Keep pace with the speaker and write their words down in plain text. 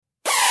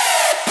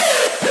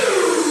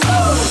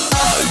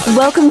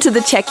Welcome to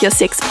the Check Your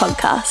Six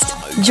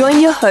podcast.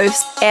 Join your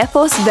hosts, Air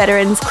Force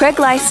veterans Craig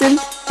Lyson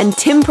and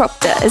Tim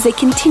Proctor as they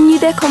continue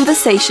their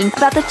conversation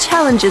about the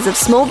challenges of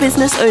small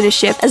business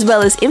ownership, as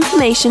well as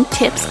information,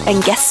 tips,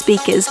 and guest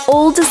speakers,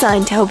 all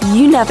designed to help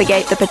you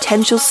navigate the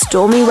potential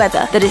stormy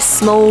weather that is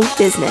small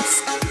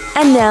business.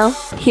 And now,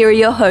 here are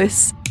your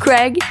hosts,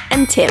 Craig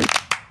and Tim.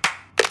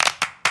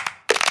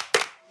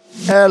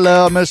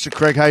 Hello, Mr.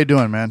 Craig. How you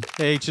doing, man?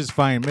 Hey, just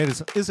fine. Man,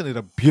 isn't it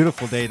a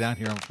beautiful day down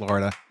here in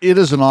Florida? It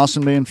is an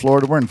awesome day in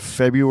Florida. We're in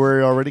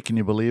February already. Can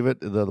you believe it?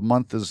 The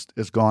month is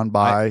gone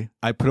by.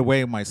 I put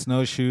away my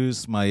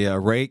snowshoes, my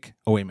rake.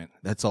 Oh, wait a minute.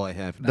 That's all I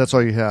have now. That's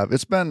all you have.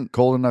 It's been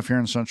cold enough here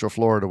in Central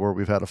Florida where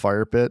we've had a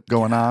fire pit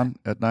going on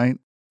at night.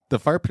 The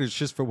fire pit is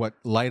just for what?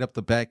 Light up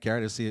the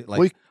backyard to see it,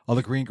 all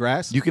the green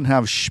grass? You can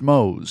have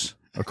schmoes,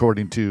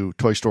 according to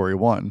Toy Story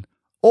 1.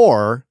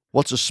 Or,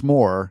 what's a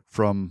s'more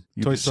from...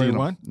 Toy Story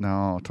 1?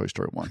 No, Toy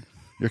Story 1.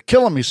 You're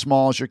killing me,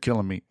 Smalls. You're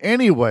killing me.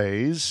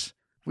 Anyways,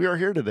 we are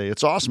here today.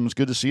 It's awesome. It's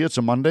good to see you. It's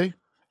a Monday.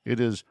 It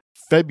is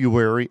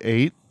February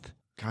 8th.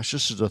 Gosh,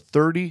 this is the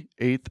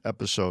 38th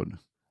episode.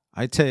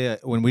 I tell you,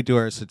 when we do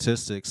our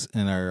statistics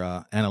and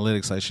our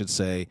analytics, I should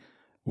say,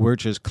 we're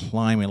just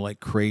climbing like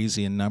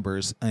crazy in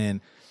numbers.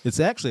 And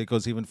it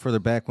goes even further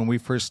back when we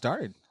first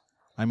started.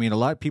 I mean, a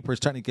lot of people are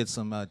starting to get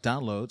some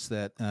downloads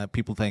that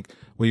people think,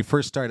 when you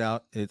first start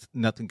out,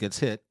 nothing gets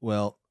hit.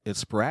 Well, it's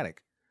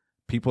sporadic.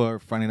 People are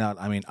finding out.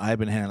 I mean, I've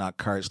been handing out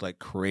cards like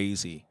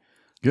crazy.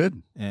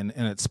 Good. And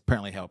it's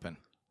apparently helping.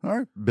 All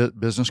right.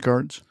 Business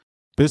cards?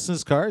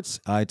 Business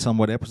cards. I tell them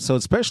what episode,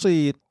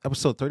 especially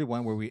episode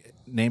 31, where we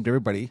named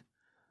everybody.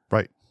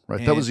 Right.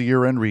 That was a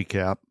year-end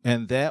recap.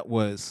 And that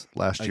was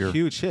last year. A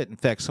huge hit. In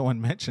fact, someone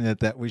mentioned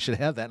it that we should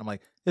have that. And I'm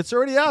like, it's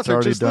already out it's there.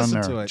 Already just done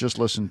listen there. to it. Just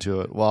listen to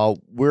it. Well,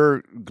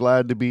 we're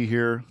glad to be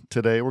here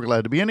today. We're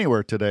glad to be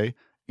anywhere today.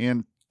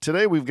 And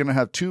today we're going to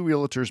have two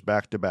realtors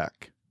back to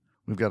back.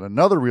 We've got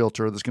another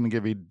realtor that's going to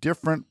give a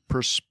different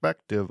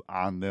perspective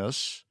on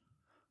this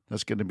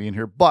that's going to be in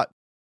here. But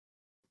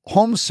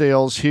home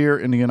sales here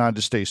in the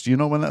United States, do you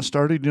know when that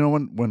started? Do you know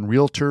when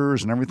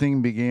realtors and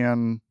everything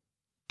began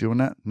doing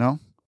that? No?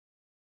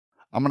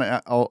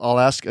 I'll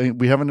ask.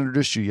 We haven't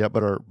introduced you yet,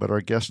 but our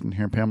guest in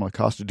here, Pamela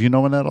Costa. Do you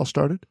know when that all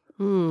started?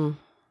 I'm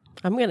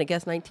going to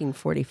guess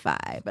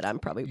 1945, but I'm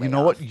probably way You know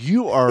off. what?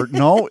 You are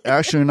no,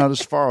 actually not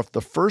as far off. The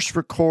first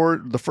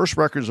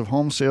records of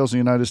home sales in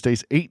the United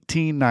States,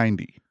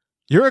 1890.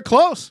 You're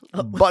close.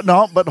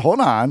 But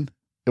hold on.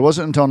 It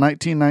wasn't until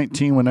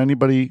 1919 when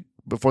anybody,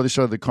 before they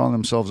started calling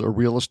themselves a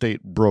real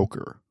estate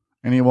broker.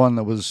 Anyone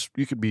that was,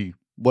 you could be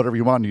whatever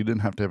you want. You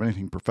didn't have to have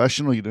anything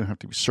professional. You didn't have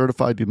to be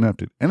certified. You didn't have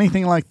to do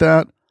anything like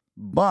that.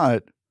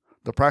 But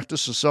the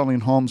practice of selling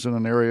homes in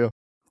an area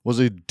was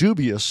a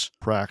dubious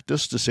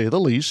practice, to say the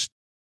least.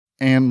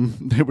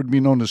 And they would be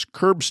known as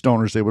curb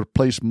stoners. They would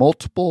place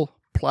multiple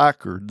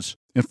placards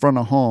in front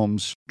of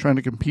homes, trying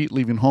to compete,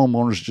 leaving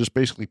homeowners just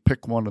basically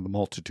pick one of the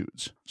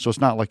multitudes. So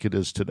it's not like it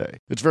is today.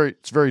 It's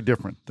very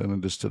different than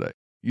it is today.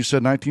 You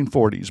said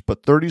 1940s,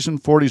 but 30s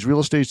and 40s,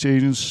 real estate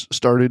agents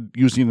started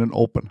using an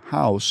open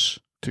house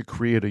to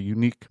create a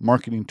unique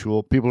marketing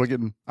tool. People are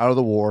getting out of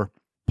the war.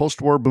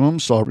 Post-war boom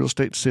saw real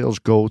estate sales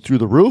go through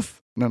the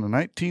roof. And then in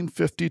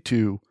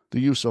 1952, the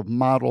use of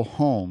model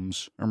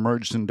homes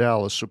emerged in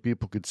Dallas so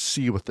people could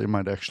see what they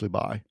might actually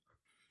buy.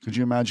 Could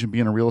you imagine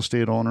being a real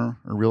estate owner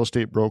or real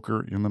estate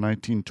broker in the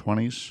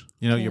 1920s?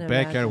 You know, your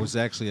backyard was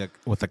actually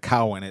with a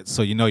cow in it,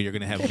 so you know you're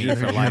going to have meat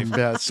for life.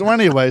 Yeah. So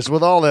anyways,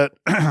 with all that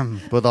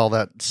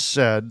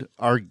said,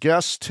 our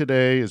guest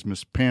today is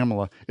Miss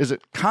Pamela. Is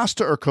it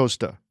Costa or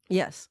Costa?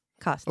 Yes,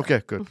 Costa.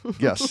 Okay, good.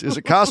 Yes. Is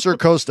it Costa or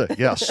Costa?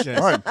 Yes.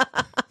 All right.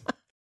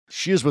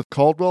 She is with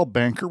Coldwell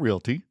Banker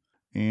Realty.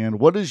 And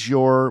what is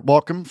your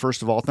welcome?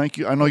 First of all, thank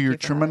you. I know you're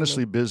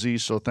tremendously busy,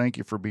 so thank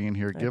you for being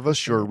here. Give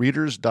us your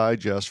Reader's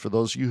Digest. For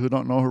those of you who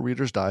don't know who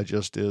Reader's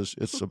Digest is,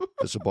 it's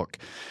a book.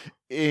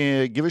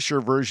 Give us your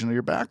version of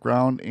your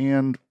background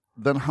and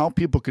then how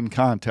people can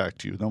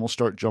contact you. Then we'll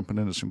start jumping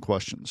into some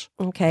questions.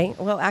 Okay.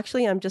 Well,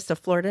 actually, I'm just a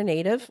Florida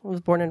native. I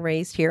was born and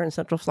raised here in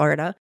Central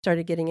Florida.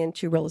 Started getting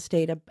into real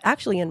estate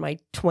actually in my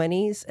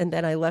 20s, and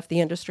then I left the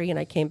industry and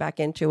I came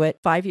back into it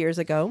 5 years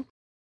ago.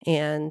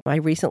 And I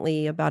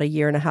recently, about a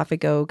year and a half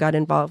ago, got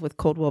involved with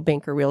Coldwell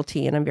Banker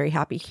Realty, and I'm very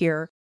happy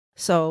here.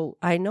 So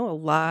I know a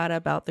lot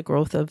about the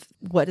growth of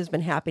what has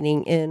been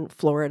happening in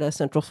Florida,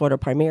 Central Florida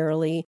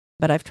primarily,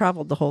 but I've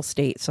traveled the whole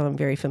state, so I'm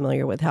very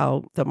familiar with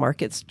how the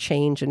markets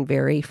change and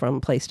vary from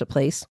place to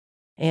place.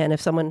 And if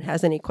someone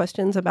has any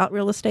questions about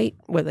real estate,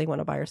 whether they want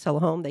to buy or sell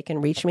a home, they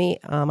can reach me.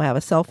 I have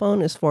a cell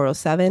phone, is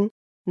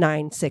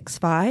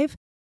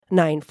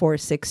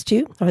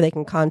 407-965-9462, or they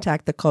can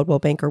contact the Coldwell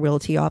Banker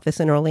Realty office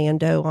in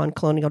Orlando on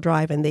Colonial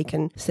Drive, and they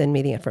can send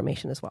me the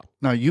information as well.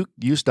 Now, you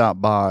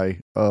stopped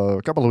by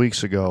a couple of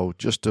weeks ago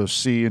just to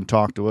see and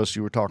talk to us.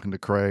 You were talking to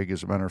Craig,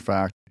 as a matter of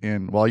fact,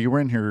 and while you were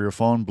in here, your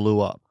phone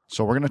blew up.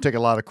 So we're going to take a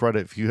lot of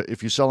credit.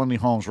 If you sell any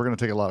homes, we're going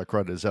to take a lot of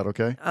credit. Is that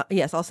okay?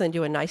 Yes, I'll send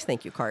you a nice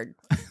thank you card.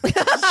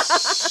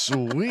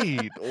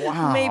 Sweet.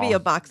 Wow. Maybe a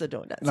box of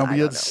donuts. No, I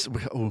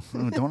don't know.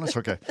 donuts,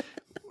 okay.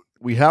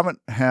 we haven't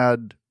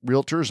had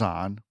realtors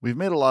on. We've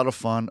made a lot of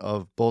fun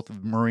of both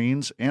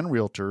Marines and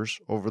realtors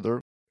over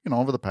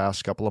the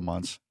past couple of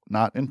months,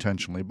 not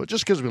intentionally, but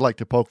just because we like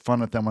to poke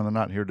fun at them when they're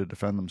not here to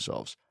defend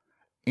themselves.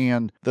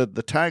 And the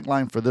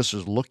tagline for this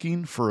is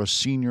looking for a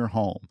senior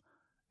home.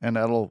 And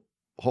that'll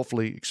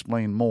hopefully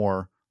explain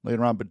more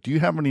later on. But do you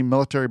have any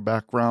military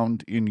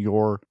background in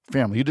your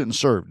family? You didn't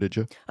serve, did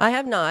you? I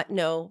have not,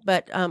 no,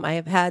 but I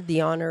have had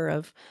the honor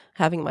of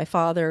having my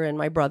father and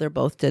my brother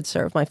both did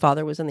serve. My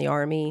father was in the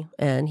Army,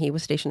 and he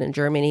was stationed in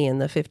Germany in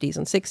the 50s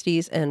and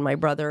 60s, and my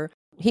brother,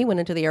 he went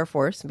into the Air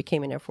Force and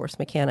became an Air Force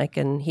mechanic,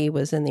 and he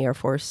was in the Air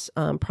Force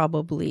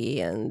probably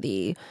in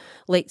the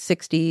late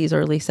 60s,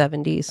 early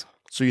 70s.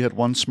 So you had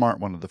one smart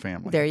one of the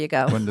family. There you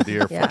go. Went to the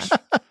Air Yeah. Force.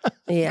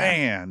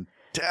 Yeah.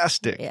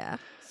 Fantastic. Yeah.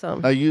 So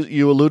Now,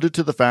 you alluded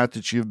to the fact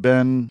that you've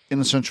been in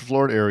the Central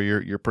Florida area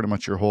you're pretty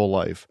much your whole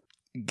life.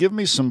 Give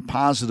me some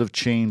positive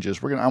changes.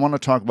 I want to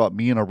talk about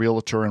being a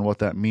realtor and what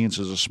that means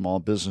as a small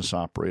business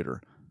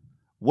operator.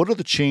 What are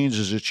the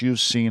changes that you've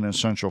seen in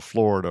Central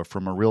Florida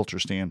from a realtor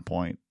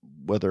standpoint,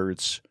 whether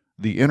it's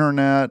the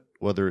internet,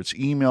 whether it's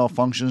email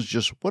functions,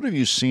 just what have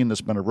you seen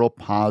that's been a real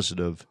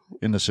positive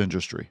in this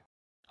industry?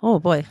 oh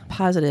boy,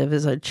 positive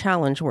is a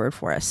challenge word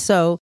for us.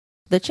 So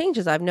the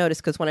changes I've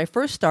noticed, because when I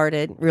first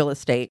started real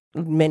estate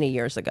many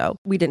years ago,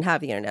 we didn't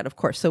have the internet, of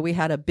course. So we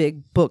had a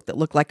big book that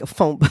looked like a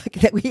phone book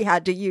that we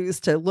had to use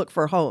to look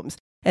for homes.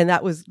 And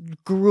that was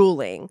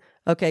grueling,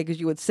 okay, because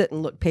you would sit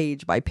and look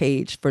page by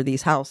page for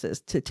these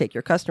houses to take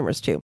your customers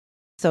to.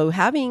 So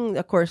having,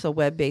 of course, a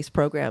web-based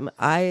program,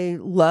 I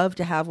love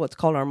to have what's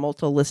called our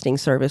multi-listing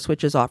service,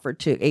 which is offered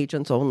to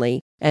agents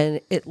only. And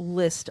it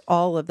lists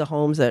all of the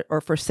homes that are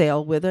for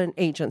sale with an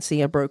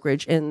agency, a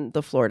brokerage in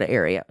the Florida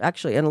area.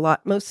 Actually, in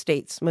most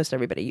states, most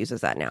everybody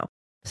uses that now.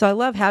 So I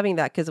love having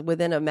that because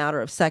within a matter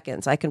of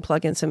seconds, I can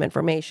plug in some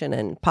information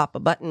and pop a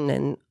button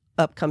and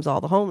up comes all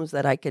the homes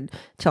that I could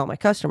tell my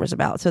customers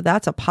about. So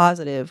that's a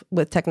positive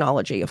with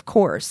technology, of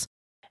course.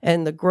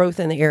 And the growth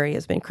in the area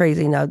has been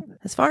crazy. Now,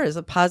 as far as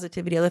the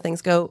positivity, other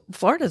things go,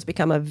 Florida has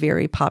become a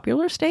very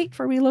popular state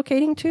for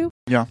relocating to.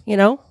 Yeah. You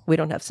know, we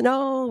don't have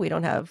snow, we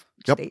don't have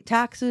Yep. state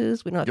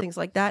taxes, we don't have things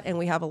like that. And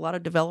we have a lot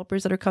of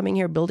developers that are coming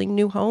here building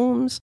new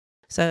homes.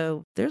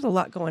 So there's a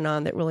lot going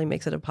on that really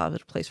makes it a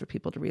positive place for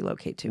people to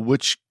relocate to.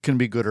 Which can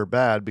be good or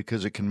bad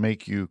because it can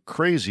make you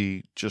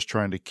crazy just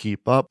trying to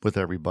keep up with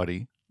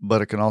everybody.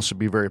 But it can also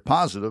be very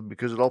positive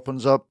because it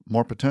opens up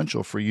more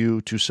potential for you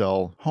to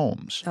sell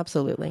homes.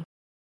 Absolutely.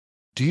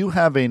 Do you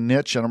have a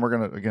niche? And we're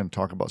going to, again,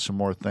 talk about some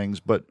more things,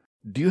 but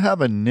do you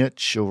have a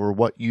niche over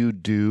what you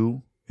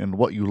do and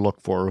what you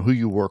look for or who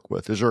you work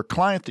with? Is there a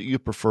client that you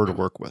prefer to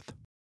work with?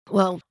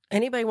 Well,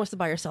 anybody wants to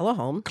buy or sell a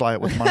home.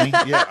 Client with money?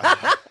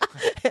 Yeah.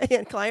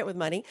 Yeah, client with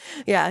money.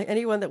 Yeah,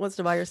 anyone that wants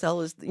to buy or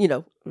sell is,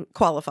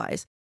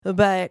 qualifies.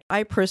 But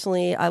I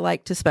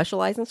like to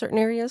specialize in certain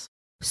areas.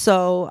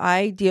 So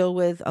I deal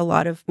with a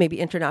lot of maybe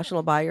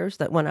international buyers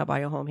that want to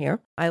buy a home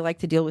here. I like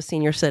to deal with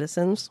senior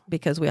citizens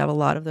because we have a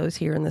lot of those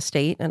here in the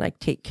state and I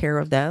take care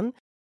of them.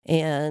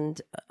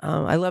 And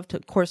I love to,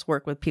 of course,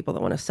 work with people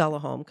that want to sell a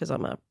home because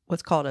I'm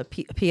what's called a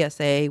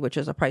PSA, which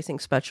is a pricing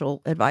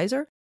special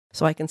advisor.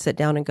 So I can sit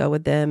down and go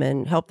with them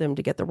and help them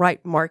to get the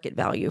right market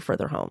value for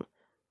their home.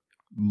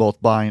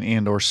 Both buying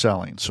and or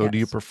selling. So do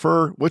you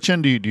prefer, which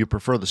end do you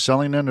prefer, the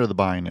selling end or the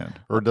buying end?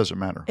 Or does it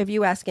matter? If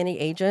you ask any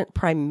agent,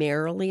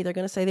 primarily they're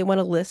going to say they want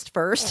to list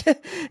first.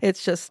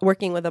 It's just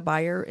working with a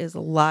buyer is a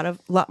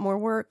lot more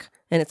work.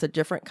 And it's a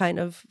different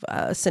kind of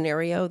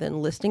scenario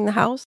than listing the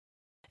house.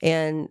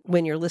 And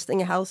when you're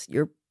listing a house,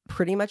 you're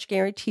pretty much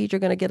guaranteed you're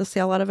going to get a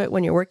sale out of it.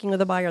 When you're working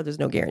with a buyer, there's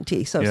no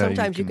guarantee. So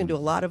sometimes you can do a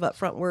lot of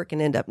upfront work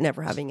and end up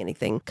never having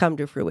anything come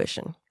to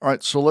fruition. All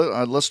right, so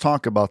let's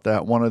talk about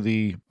that. One of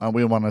the,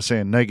 we want to say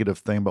a negative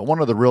thing, but one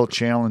of the real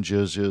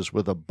challenges is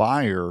with a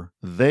buyer,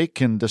 they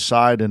can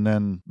decide and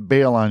then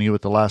bail on you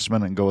at the last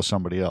minute and go with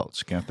somebody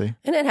else, can't they?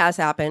 And it has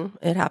happened.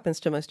 It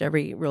happens to most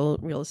every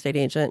real estate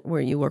agent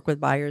where you work with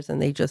buyers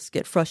and they just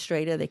get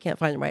frustrated. They can't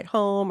find the right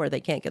home or they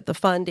can't get the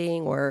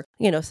funding or,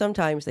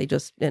 sometimes they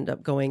just end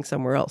up going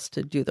somewhere else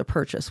to do the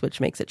purchase, which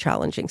makes it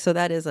challenging. So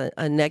that is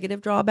a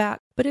negative drawback.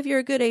 But if you're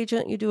a good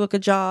agent, you do a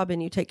good job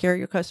and you take care of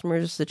your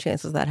customers, the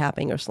chances of that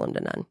happening are slim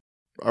to none.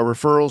 Are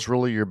referrals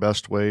really your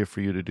best way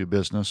for you to do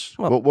business?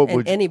 Well,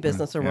 any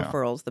business or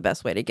referrals, the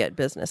best way to get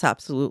business,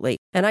 absolutely.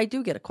 And I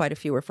do get quite a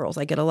few referrals.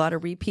 I get a lot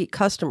of repeat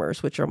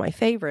customers, which are my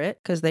favorite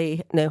because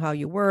they know how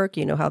you work,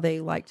 how they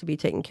like to be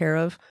taken care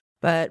of.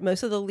 But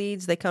most of the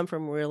leads, they come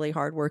from really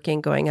hardworking,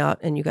 going out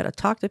and you got to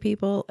talk to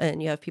people.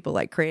 And you have people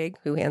like Craig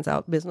who hands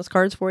out business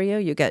cards for you.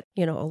 You get,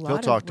 a lot. He'll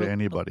talk to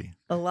anybody.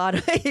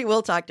 He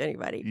will talk to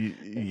anybody.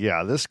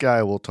 Yeah, this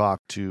guy will talk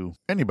to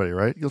anybody,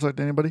 right? You'll talk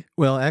to anybody?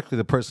 Well, actually,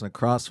 the person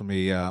across from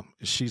me,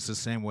 she's the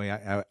same way.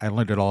 I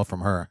learned it all from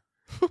her.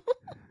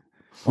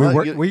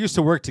 We used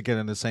to work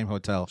together in the same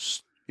hotel.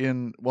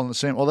 In the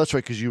same. Oh, that's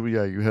right. Because you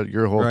had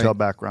your hotel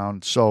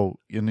background. So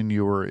and then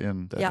you were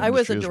in. That I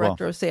was a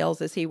director of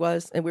sales as he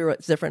was, and we were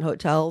at different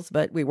hotels,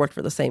 but we worked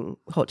for the same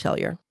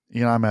hotelier.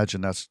 I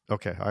imagine that's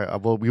okay.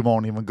 Well, we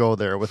won't even go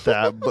there with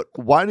that. But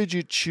why did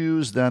you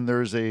choose then?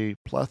 There's a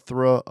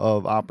plethora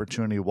of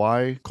opportunity.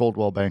 Why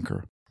Coldwell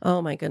Banker? Oh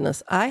my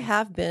goodness. I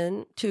have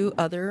been to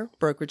other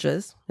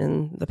brokerages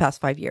in the past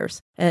 5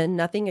 years, and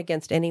nothing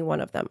against any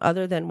one of them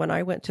other than when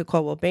I went to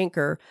Coldwell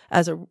Banker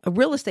as a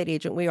real estate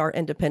agent. We are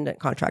independent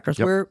contractors.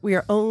 Yep. We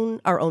are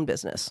our own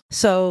business.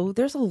 So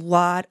there's a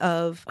lot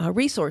of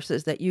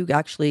resources that you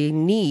actually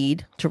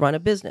need to run a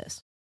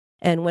business.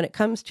 And when it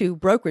comes to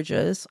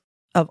brokerages,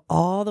 of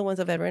all the ones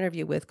I've ever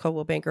interviewed with,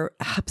 Coldwell Banker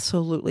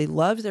absolutely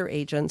loves their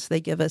agents.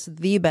 They give us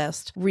the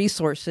best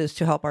resources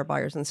to help our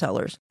buyers and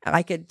sellers.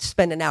 I could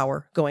spend an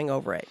hour going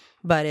over it,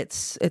 but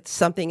it's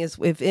something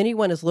if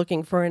anyone is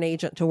looking for an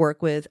agent to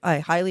work with, I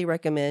highly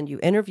recommend you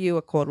interview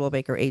a Coldwell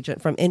Banker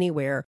agent from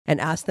anywhere and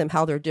ask them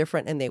how they're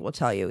different, and they will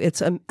tell you.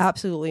 It's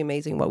absolutely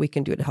amazing what we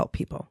can do to help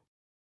people.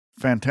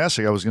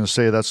 Fantastic. I was going to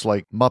say that's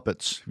like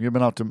Muppets. Have you ever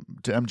been out to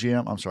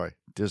MGM? I'm sorry,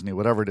 Disney,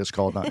 whatever it is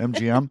called now.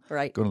 MGM?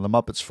 Right. Go to the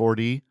Muppets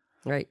 4D.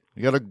 Right.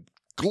 You got a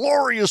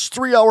glorious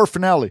 3-hour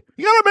finale.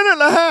 You got a minute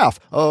and a half.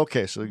 Oh,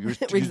 okay. So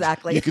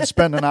Exactly. You could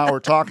spend an hour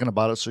talking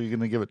about it, so you're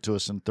going to give it to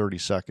us in 30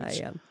 seconds.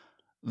 I am.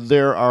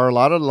 There are a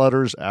lot of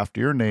letters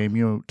after your name.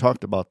 You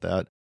talked about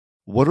that.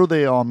 What do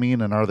they all mean,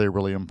 and are they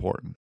really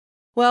important?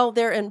 Well,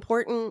 they're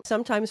important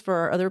sometimes for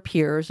our other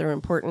peers. They're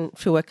important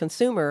to a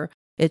consumer.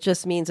 It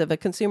just means if a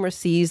consumer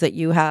sees that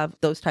you have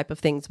those type of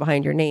things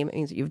behind your name, it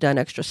means that you've done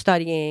extra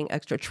studying,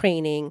 extra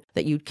training,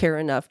 that you care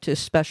enough to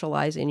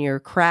specialize in your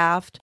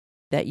craft,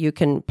 that you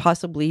can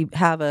possibly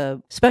have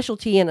a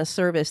specialty in a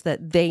service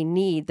that they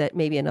need that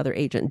maybe another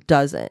agent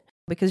doesn't.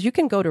 Because you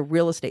can go to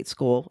real estate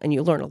school and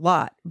you learn a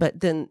lot, but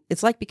then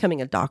it's like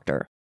becoming a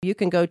doctor. You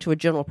can go to a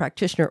general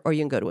practitioner or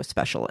you can go to a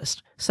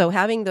specialist. So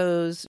having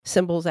those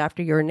symbols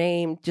after your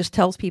name just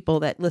tells people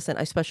that, listen,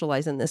 I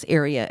specialize in this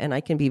area and I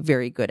can be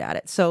very good at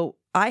it. So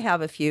I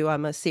have a few.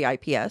 I'm a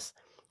CIPS,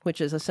 which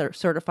is a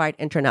Certified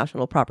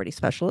International Property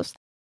Specialist.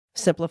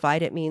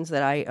 Simplified, it means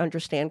that I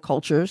understand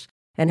cultures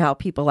and how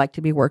people like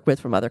to be worked with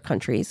from other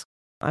countries.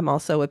 I'm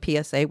also a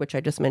PSA, which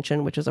I just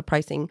mentioned, which is a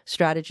pricing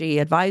strategy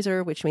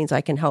advisor, which means I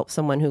can help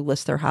someone who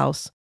lists their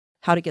house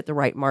how to get the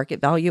right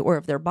market value, or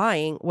if they're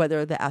buying,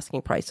 whether the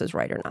asking price is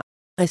right or not.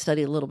 I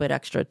studied a little bit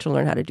extra to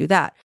learn how to do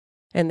that.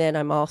 And then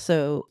I'm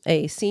also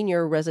a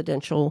senior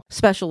residential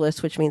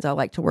specialist, which means I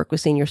like to work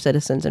with senior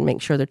citizens and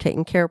make sure they're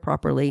taken care of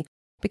properly,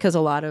 because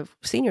a lot of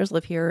seniors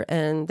live here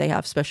and they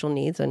have special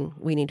needs, and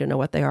we need to know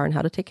what they are and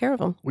how to take care of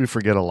them. We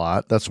forget a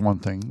lot. That's one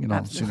thing.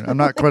 Senior. I'm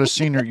not quite a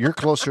senior. You're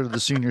closer to the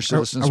senior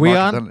citizens. Are we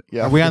on?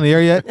 Yeah. Are we on the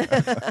air yet?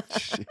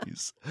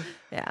 Jeez.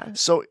 Yeah.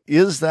 So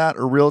is that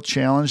a real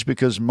challenge?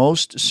 Because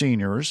most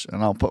seniors,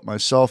 and I'll put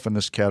myself in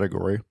this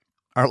category,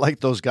 are like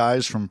those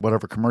guys from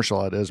whatever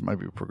commercial it is, might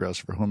be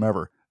Progressive or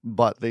whomever.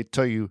 But they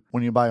tell you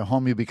when you buy a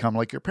home, you become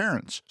like your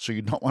parents. So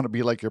you don't want to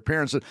be like your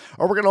parents.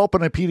 We're going to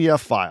open a PDF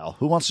file.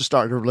 Who wants to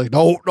start? They're like,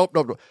 no.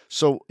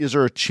 So is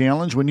there a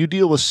challenge when you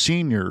deal with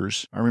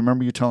seniors? I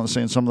remember you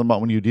saying something about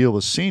when you deal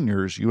with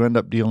seniors, you end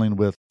up dealing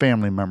with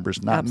family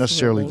members, not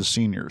necessarily the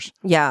seniors.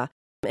 Yeah.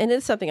 And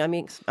it's something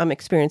I'm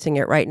experiencing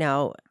it right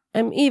now.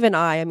 And even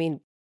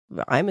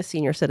I'm a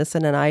senior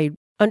citizen and I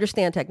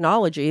understand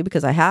technology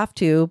because I have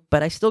to,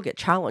 but I still get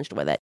challenged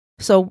with it.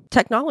 So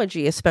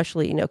technology,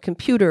 especially,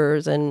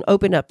 computers and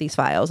open up these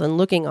files and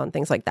looking on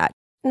things like that.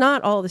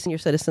 Not all the senior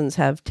citizens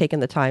have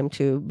taken the time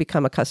to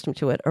become accustomed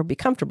to it or be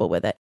comfortable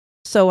with it.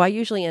 So I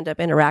usually end up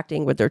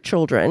interacting with their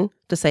children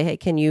to say, hey,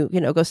 can you,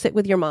 go sit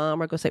with your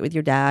mom or go sit with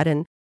your dad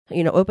and,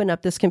 open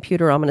up this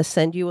computer. I'm going to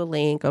send you a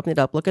link, open it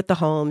up, look at the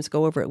homes,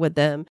 go over it with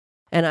them.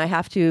 And I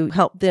have to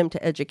help them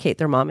to educate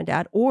their mom and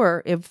dad.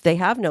 Or if they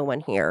have no one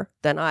here,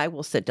 then I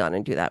will sit down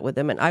and do that with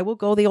them. And I will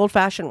go the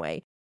old-fashioned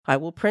way. I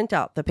will print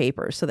out the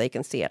papers so they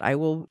can see it. I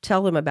will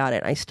tell them about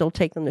it. I still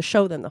take them to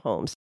show them the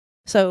homes.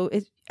 So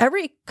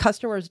every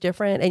customer is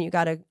different, and you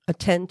got to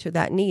attend to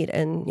that need.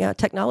 And yeah,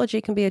 technology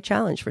can be a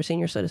challenge for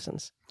senior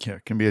citizens. Yeah,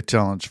 it can be a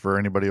challenge for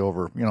anybody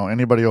over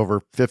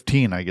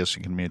 15, I guess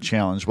it can be a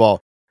challenge.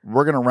 Well,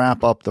 we're going to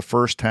wrap up the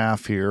first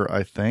half here,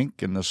 I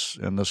think, in this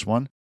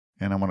one.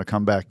 And I'm going to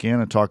come back in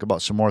and talk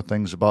about some more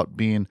things about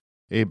being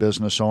a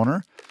business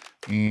owner.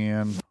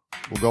 And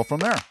we'll go from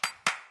there.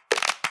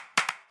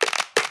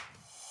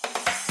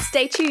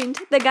 Stay tuned.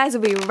 The guys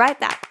will be right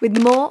back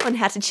with more on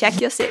how to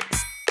check your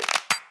SIPs.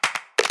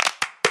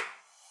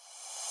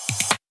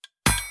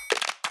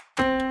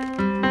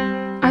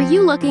 Are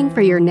you looking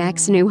for your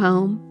next new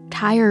home?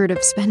 Tired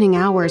of spending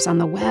hours on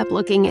the web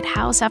looking at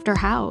house after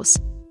house?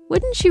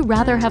 Wouldn't you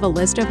rather have a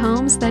list of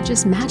homes that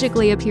just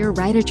magically appear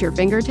right at your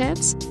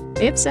fingertips?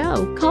 If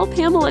so, call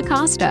Pamela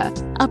Costa,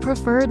 a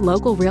preferred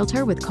local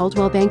realtor with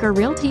Coldwell Banker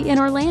Realty in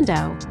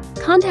Orlando.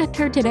 Contact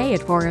her today at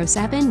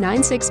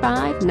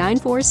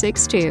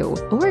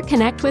 407-965-9462 or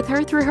connect with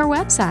her through her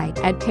website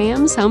at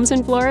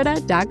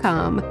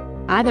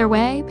pamshomesinflorida.com. Either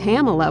way,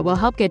 Pamela will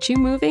help get you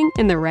moving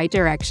in the right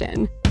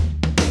direction.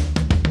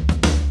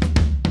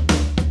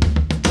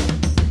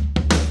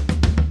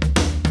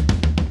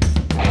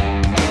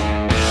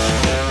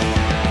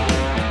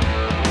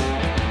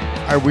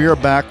 We are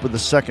back with the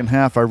second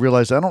half. I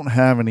realized I don't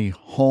have any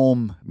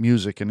home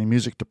music, any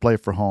music to play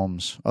for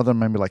homes, other than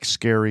maybe like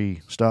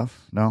scary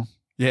stuff. No?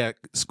 Yeah,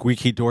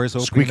 squeaky doors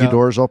opening Squeaky up.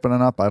 doors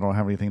opening up. I don't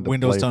have anything to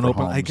Windows play don't for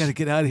open. homes. I got to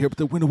get out of here, but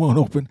the window won't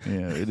open.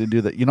 Yeah, it didn't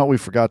do that. You know what we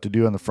forgot to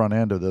do on the front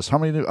end of this? How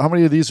many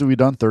of these have we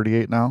done?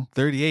 38 now?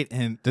 38.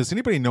 And does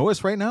anybody know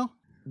us right now?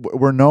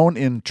 We're known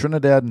in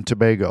Trinidad and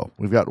Tobago.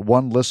 We've got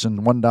one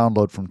listen, one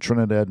download from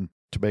Trinidad and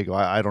Tobago.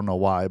 I don't know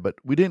why, but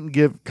we didn't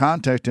give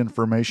contact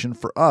information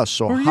for us.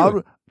 So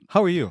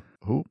How are you?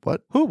 Who?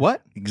 What? Who?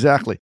 What?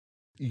 Exactly.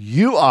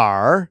 You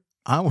are.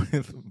 I'm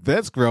with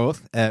Vets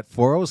Growth at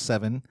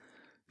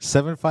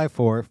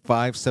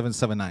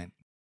 407-754-5779.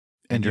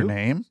 And your you?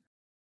 name?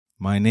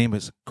 My name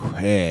is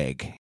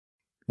Craig.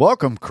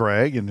 Welcome,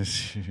 Craig. And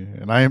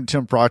I am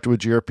Tim Proctor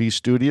with GRP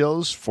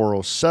Studios,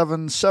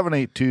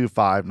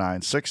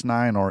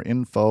 407-782-5969 or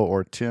info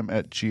or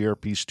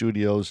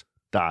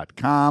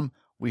tim@grpstudios.com.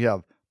 We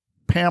have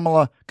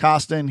Pamela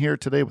Costa in here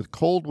today with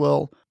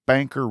Coldwell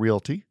Banker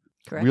Realty.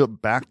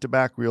 Correct.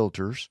 Back-to-back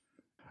realtors.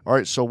 All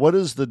right, so what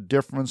is the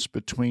difference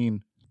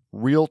between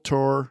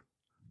realtor?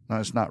 No,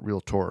 it's not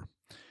realtor.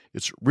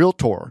 It's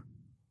realtor.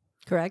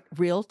 Correct.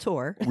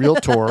 Realtor.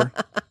 Realtor,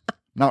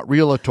 not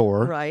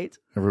realtor. Right.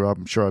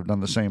 I'm sure I've done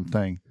the same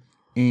thing.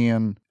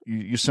 And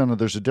you said that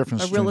there's a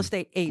difference. A real between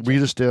estate agent.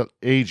 Real estate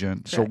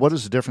agent. So Correct. what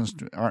is the difference?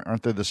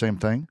 Aren't they the same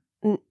thing?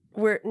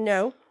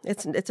 No,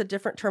 it's a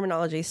different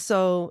terminology.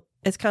 So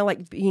it's kind of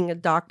like being a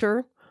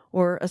doctor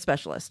or a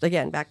specialist.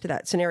 Again, back to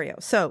that scenario.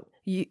 So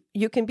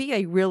you can be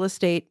a real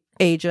estate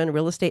agent,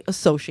 real estate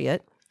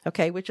associate,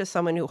 okay, which is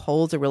someone who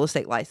holds a real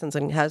estate license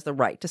and has the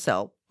right to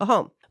sell a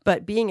home.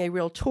 But being a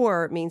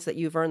realtor means that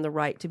you've earned the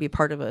right to be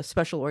part of a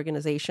special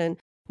organization.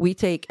 We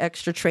take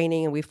extra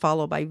training and we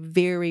follow by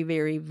very,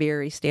 very,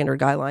 very standard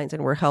guidelines,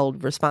 and we're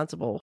held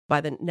responsible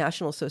by the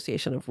National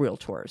Association of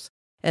Realtors.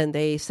 And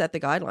they set the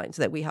guidelines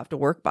that we have to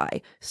work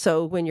by.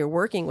 So when you're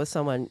working with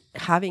someone,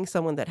 having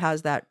someone that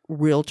has that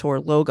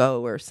realtor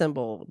logo or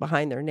symbol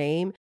behind their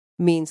name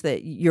means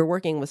that you're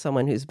working with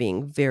someone who's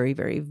being very,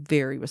 very,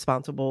 very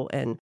responsible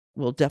and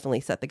will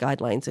definitely set the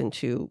guidelines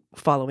into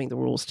following the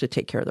rules to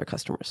take care of their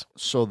customers.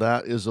 So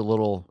that is a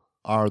little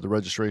R, the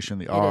registration,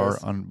 the R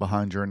is. on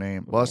behind your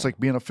name. Well, it's like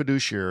being a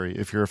fiduciary.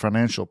 If you're a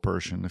financial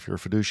person, if you're a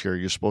fiduciary,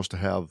 you're supposed to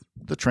have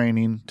the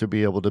training to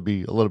be able to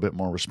be a little bit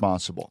more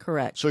responsible.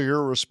 Correct. So you're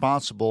a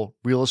responsible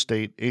real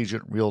estate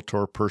agent,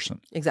 realtor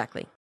person.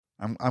 Exactly.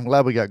 I'm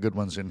glad we got good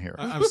ones in here.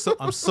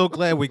 I'm so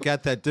glad we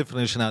got that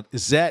definition out.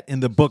 Is that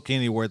in the book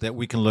anywhere that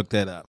we can look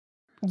that up?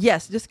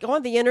 Yes, just go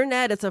on the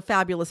internet. It's a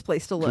fabulous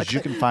place to look. Because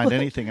you can find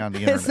anything on the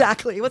internet.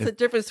 Exactly. What's the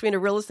difference between a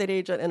real estate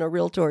agent and a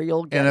realtor?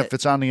 You'll get And it. if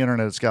it's on the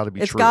internet, it's got to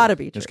be true. It's gotta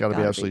be true. It's got to be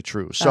Gotta absolutely be.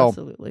 true. So,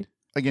 Absolutely.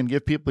 again,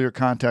 give people your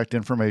contact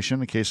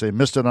information in case they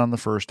missed it on the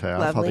first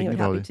half. How Lovely. they I'm can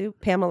go happy to.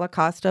 Pamela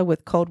Costa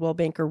with Coldwell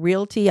Banker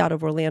Realty out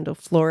of Orlando,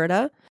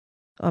 Florida.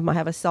 I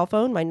have a cell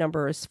phone. My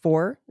number is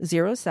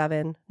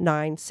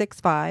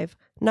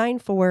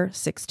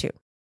 407-965-9462.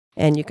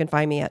 And you can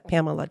find me at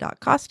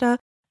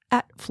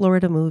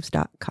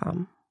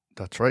pamela.costa@floridamoves.com.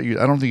 That's right.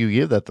 I don't think you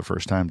gave that the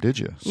first time, did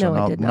you? So No,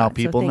 now, I did not. now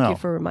people so thank know. you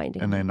for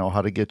reminding And me. they know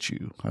how to get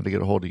you, how to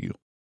get a hold of you.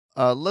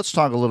 Let's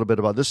talk a little bit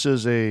about this.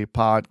 Is a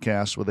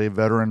podcast with a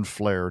veteran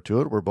flair to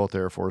it. We're both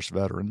Air Force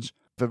veterans.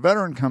 If a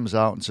veteran comes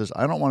out and says,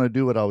 I don't want to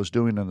do what I was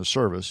doing in the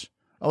service,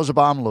 I was a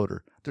bomb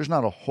loader. There's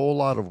not a whole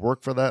lot of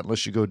work for that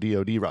unless you go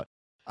DOD route.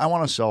 I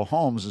want to sell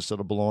homes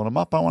instead of blowing them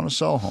up. I want to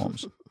sell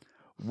homes.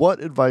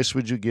 What advice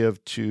would you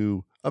give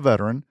to a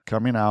veteran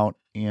coming out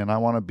and I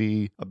want to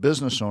be a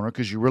business owner,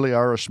 because you really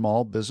are a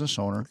small business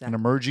owner, Exactly. an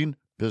emerging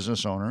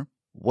business owner?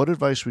 What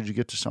advice would you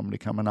get to somebody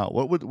coming out?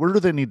 Where do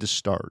they need to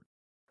start?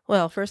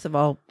 Well, first of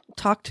all,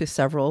 talk to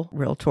several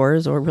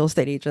realtors or real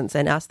estate agents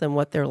and ask them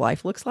what their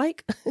life looks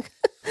like.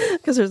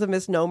 Because there's a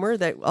misnomer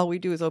that all we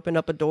do is open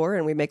up a door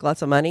and we make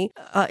lots of money.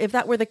 If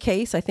that were the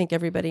case, I think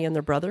everybody and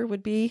their brother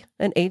would be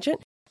an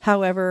agent.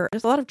 However,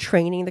 there's a lot of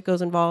training that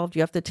goes involved.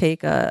 You have to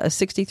take a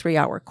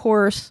 63-hour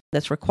course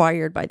that's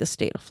required by the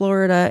state of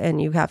Florida,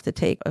 and you have to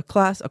take a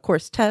course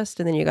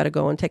test, and then you got to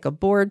go and take a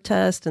board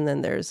test, and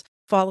then there's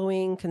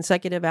following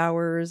consecutive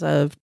hours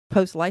of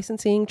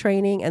post-licensing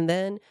training, and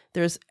then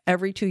there's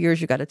every 2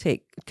 years you got to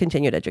take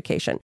continued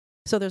education.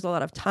 So there's a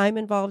lot of time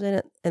involved in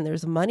it, and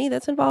there's money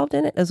that's involved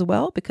in it as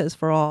well, because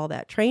for all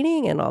that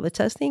training and all the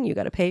testing, you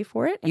got to pay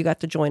for it. You got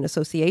to join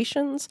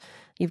associations.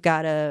 You've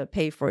got to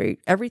pay for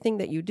everything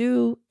that you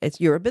do.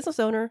 You're a business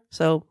owner.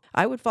 So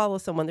I would follow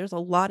someone. There's a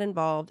lot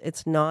involved.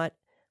 It's not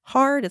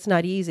hard. It's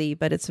not easy,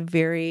 but it's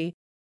very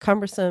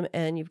cumbersome,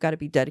 and you've got to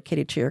be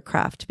dedicated to your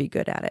craft to be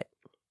good at it.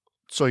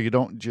 So you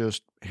don't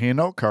just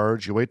hand out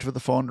cards, you wait for the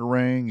phone to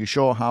ring, you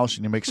show a house,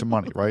 and you make some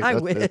money, right? I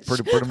That's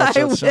wish. pretty much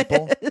that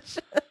simple. wish.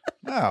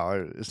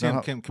 No, it's Tim,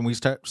 not. can we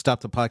stop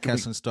the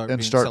podcast and start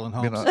selling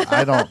homes?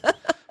 I don't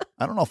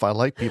know if I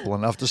like people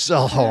enough to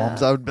sell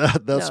homes. No.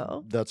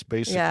 That's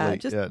basically Yeah,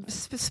 just it.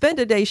 spend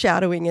a day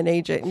shadowing an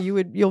agent, and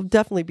you'll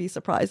definitely be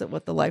surprised at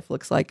what the life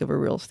looks like of a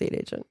real estate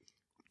agent.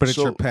 But it's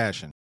So- your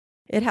passion.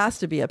 It has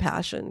to be a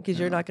passion, because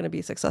you're not going to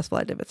be successful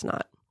at it if it's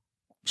not.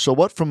 So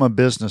what from a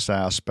business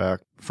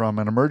aspect, from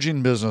an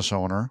emerging business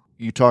owner,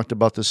 you talked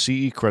about the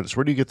CE credits.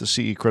 Where do you get the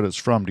CE credits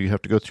from? Do you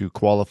have to go through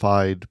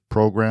qualified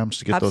programs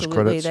to get those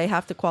Absolutely. credits? They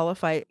have to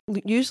qualify.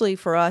 Usually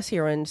for us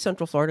here in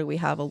Central Florida, we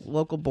have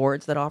local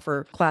boards that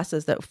offer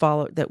classes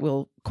that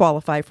will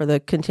qualify for the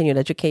continued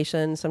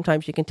education.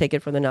 Sometimes you can take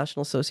it from the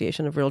National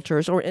Association of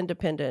Realtors or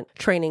independent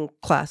training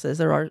classes.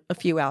 There are a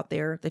few out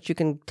there that you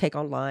can take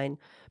online,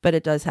 but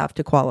it does have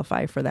to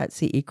qualify for that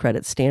CE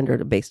credit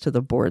standard based to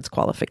the board's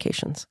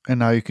qualifications. And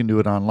now you can do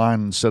it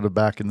online instead of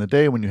back in the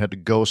day when you had to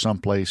go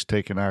someplace,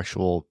 take an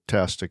actual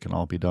test. It can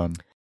all be done.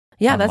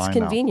 Yeah, that's online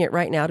now. convenient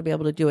right now to be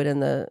able to do it in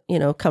the,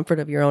 comfort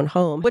of your own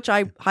home, which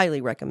I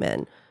highly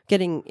recommend.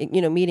 Getting,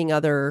 meeting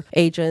other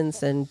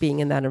agents and being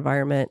in that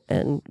environment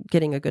and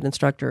getting a good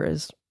instructor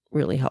is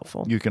really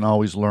helpful. You can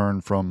always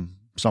learn from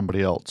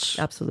somebody else.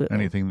 Absolutely.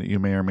 Anything that you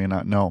may or may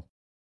not know.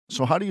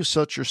 So how do you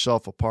set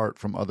yourself apart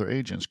from other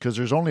agents? Because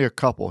there's only a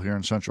couple here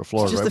in Central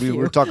Florida. Just Right? a We few.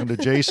 were talking to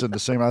Jason the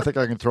same. I think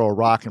I can throw a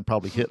rock and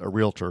probably hit a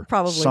realtor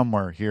Probably.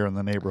 somewhere here in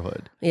the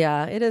neighborhood.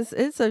 Yeah, it is.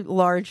 It's a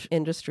large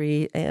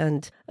industry.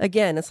 And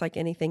again, it's like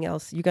anything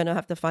else. You're going to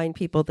have to find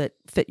people that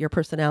fit your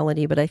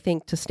personality. But I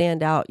think to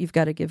stand out, you've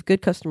got to give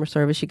good customer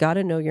service. You got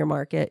to know your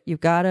market.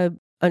 You've got to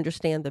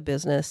understand the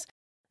business.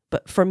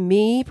 But for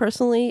me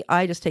personally,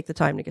 I just take the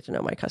time to get to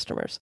know my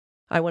customers.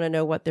 I want to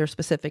know what their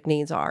specific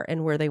needs are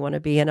and where they want to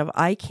be. And if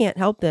I can't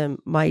help them,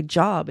 my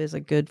job as a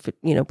good,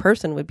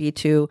 person would be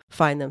to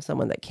find them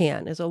someone that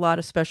can. There's a lot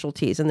of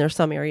specialties and there's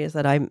some areas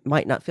that I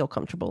might not feel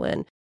comfortable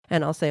in.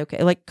 And I'll say,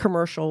 okay, like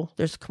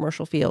there's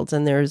commercial fields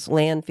and there's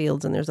land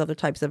fields and there's other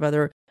types of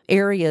other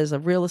areas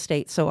of real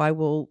estate. So I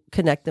will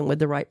connect them with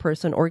the right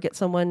person or get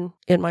someone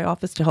in my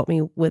office to help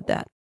me with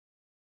that.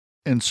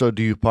 And so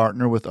do you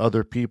partner with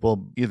other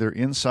people either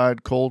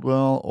inside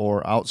Coldwell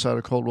or outside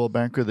of Coldwell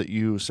Banker that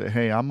you say,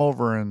 hey, I'm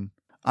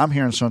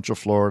here in Central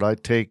Florida. I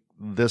take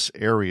this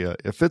area.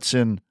 If it's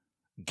in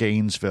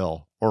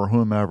Gainesville or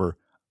whomever,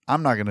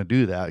 I'm not going to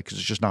do that because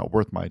it's just not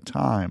worth my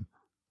time.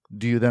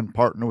 Do you then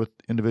partner with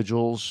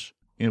individuals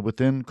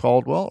within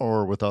Caldwell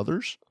or with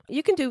others?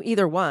 You can do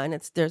either one.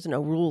 There's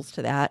no rules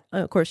to that.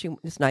 Of course,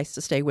 it's nice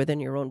to stay within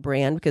your own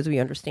brand because we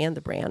understand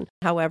the brand.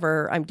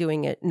 However, I'm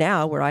doing it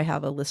now where I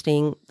have a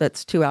listing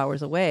that's 2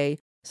 hours away.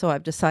 So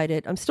I've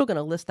decided I'm still going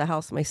to list the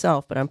house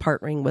myself, but I'm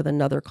partnering with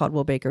another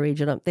Caldwell Baker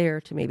agent up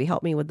there to maybe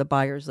help me with the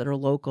buyers that are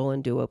local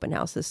and do open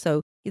houses.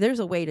 So there's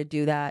a way to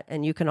do that.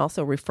 And you can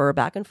also refer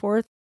back and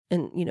forth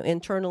and,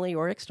 internally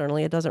or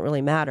externally. It doesn't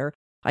really matter.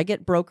 I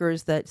get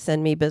brokers that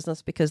send me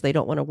business because they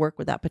don't want to work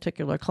with that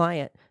particular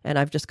client. And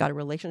I've just got a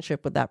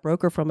relationship with that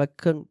broker from a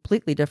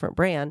completely different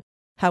brand.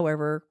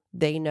 However,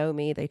 they know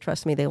me, they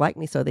trust me, they like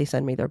me, so they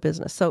send me their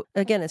business. So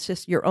again, it's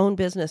just your own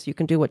business. You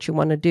can do what you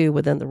want to do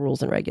within the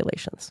rules and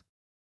regulations.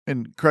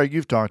 And Craig,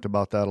 you've talked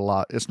about that a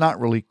lot. It's not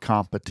really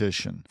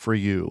competition for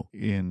you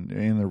in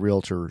the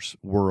realtors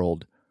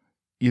world.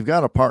 You've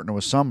got to partner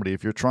with somebody.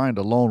 If you're trying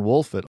to lone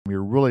wolf it,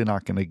 you're really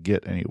not going to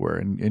get anywhere.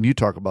 And you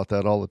talk about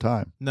that all the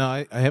time. No,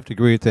 I have to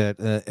agree with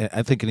that.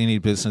 I think in any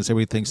business,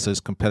 everybody thinks this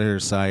competitor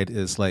side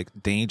is like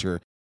danger.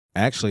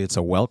 Actually, it's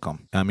a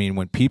welcome. I mean,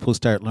 when people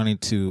start learning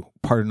to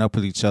partner up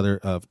with each other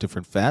of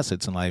different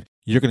facets in life,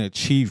 you're going to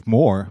achieve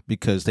more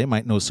because they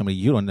might know somebody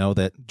you don't know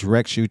that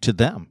directs you to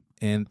them.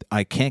 And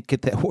I can't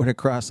get that word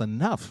across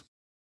enough.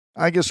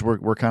 I guess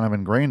we're kind of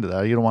ingrained to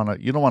that. You don't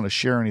want to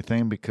share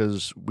anything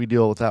because we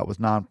deal with that with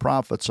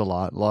nonprofits a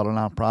lot. A lot of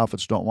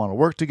nonprofits don't want to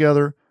work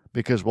together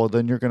because, well,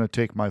 then you're going to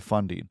take my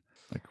funding.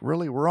 Like,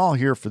 really, we're all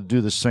here to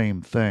do the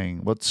same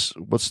thing. What's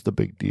the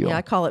big deal? Yeah,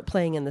 I call it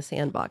playing in the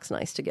sandbox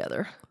nice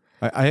together.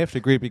 I have to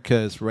agree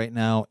because right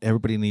now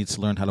everybody needs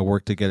to learn how to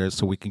work together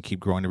so we can keep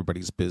growing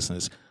everybody's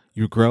business.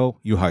 You grow,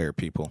 you hire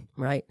people.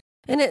 Right.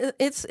 And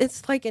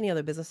it's like any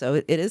other business, though.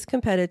 It is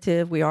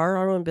competitive. We are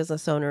our own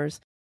business owners.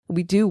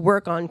 We do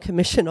work on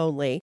commission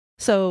only.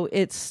 So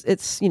it's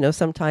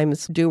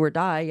sometimes do or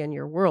die in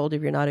your world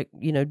if you're not,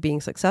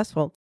 being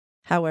successful.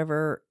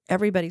 However,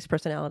 everybody's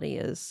personality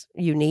is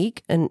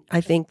unique. And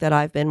I think that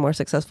I've been more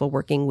successful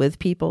working with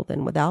people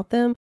than without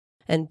them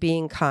and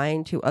being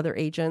kind to other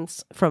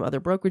agents from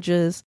other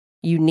brokerages.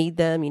 You need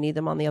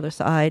them on the other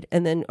side.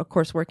 And then, of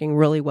course, working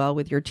really well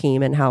with your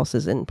team in-house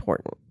is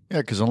important. Yeah,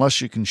 because unless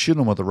you can shoot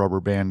them with a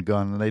rubber band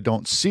gun and they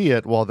don't see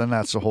it, well, then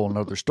that's a whole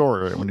other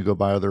story, right? When you go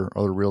by other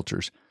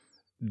realtors.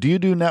 Do you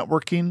do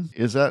networking?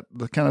 Is that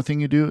the kind of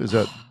thing you do? Is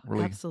that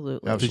really?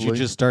 Absolutely. Did you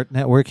just start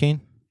networking?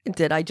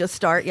 Did I just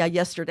start? Yeah,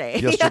 yesterday.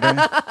 Yesterday?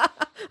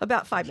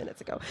 About 5 minutes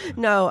ago.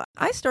 No,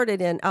 I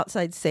started in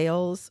outside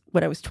sales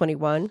when I was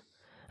 21.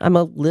 I'm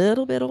a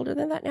little bit older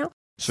than that now.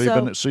 So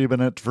you've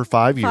been in it for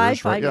 5 years,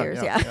 Five right?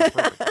 years, yeah.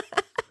 Perfect.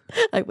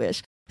 I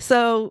wish.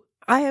 So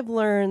I have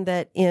learned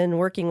that in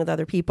working with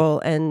other people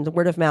and the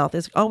word of mouth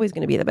is always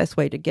going to be the best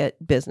way to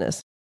get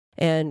business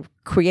and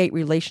create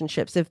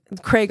relationships. If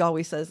Craig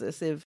always says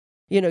this, if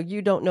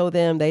you don't know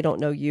them, they don't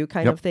know you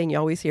kind of thing. You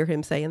always hear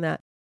him saying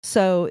that.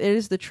 So it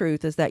is the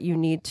truth is that you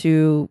need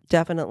to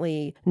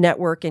definitely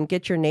network and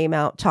get your name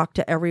out, talk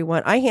to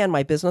everyone. I hand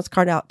my business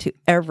card out to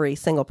every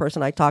single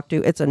person I talk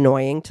to. It's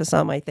annoying to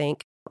some, I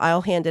think.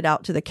 I'll hand it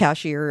out to the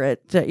cashier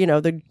at,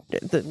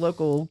 the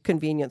local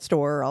convenience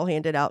store. I'll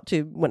hand it out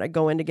to when I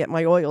go in to get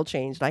my oil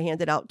changed. I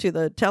hand it out to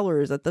the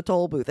tellers at the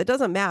toll booth. It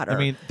doesn't matter. I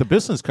mean, the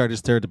business card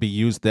is there to be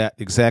used that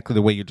exactly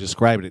the way you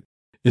described it.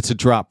 It's a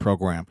drop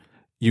program.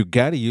 You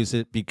got to use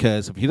it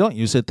because if you don't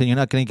use it, then you're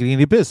not going to get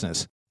any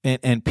business.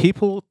 And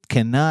people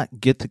cannot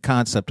get the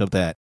concept of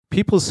that.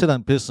 People sit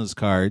on business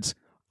cards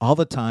all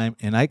the time,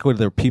 and I go to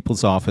their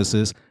people's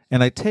offices,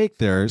 and I take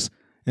theirs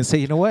and say,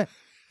 you know what?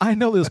 I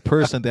know this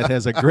person that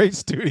has a great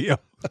studio.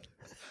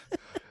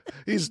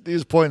 He's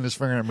pointing his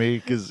finger at me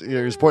because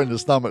he's pointing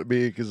his thumb at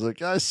me because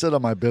like I sit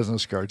on my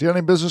business cards. Do you have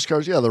any business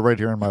cards? Yeah, they're right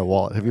here in my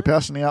wallet. Have you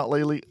passed any out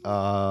lately?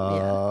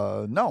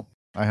 No,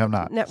 I have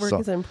not. Network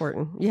is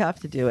important. You have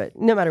to do it.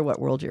 No matter what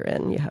world you're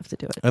in, you have to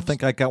do it. I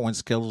think I got one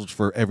scheduled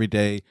for every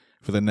day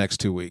for the next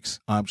 2 weeks.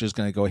 I'm just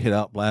going to go hit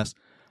out blast.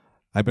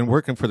 I've been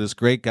working for this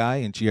great guy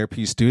in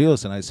GRP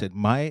Studios, and I said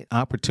my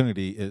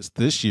opportunity is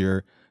this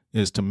year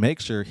is to make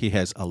sure he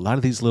has a lot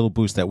of these little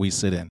booths that we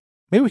sit in.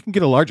 Maybe we can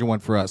get a larger one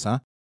for us, huh?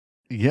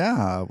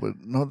 Yeah, but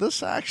no,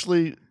 this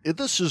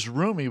is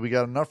roomy. We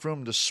got enough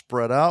room to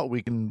spread out.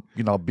 We can,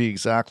 be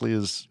exactly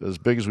as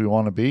big as we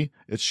want to be.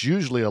 It's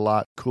usually a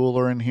lot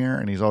cooler in here,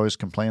 and he's always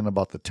complaining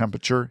about the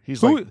temperature.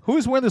 Who's wearing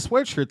the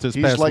sweatshirt this past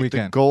weekend? He's like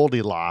the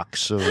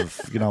Goldilocks of,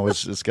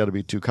 it's got to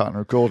be too hot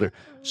or cold here.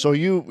 So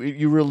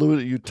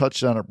you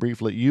touched on it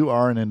briefly. You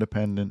are an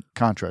independent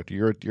contractor.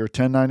 You're a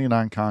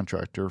 1099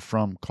 contractor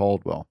from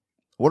Caldwell.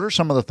 What are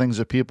some of the things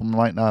that people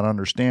might not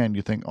understand?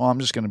 You think, I'm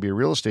just going to be a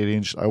real estate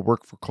agent. I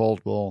work for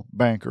Caldwell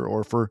Banker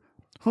or for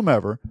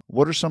whomever.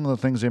 What are some of the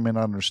things they may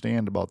not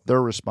understand about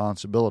their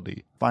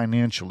responsibility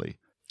financially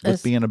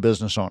with being a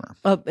business owner?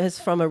 As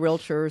from a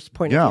realtor's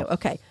point of view.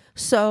 Okay.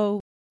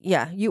 So,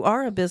 you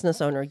are a business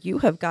owner. You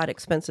have got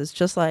expenses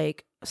just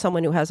like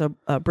someone who has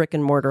a brick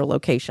and mortar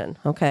location.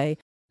 Okay.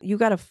 You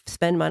got to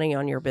spend money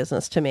on your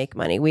business to make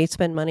money. We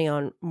spend money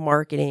on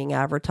marketing,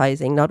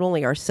 advertising, not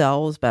only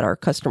ourselves, but our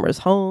customers'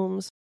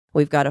 homes.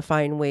 We've got to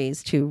find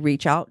ways to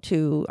reach out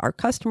to our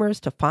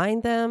customers to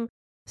find them.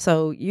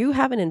 So you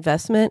have an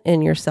investment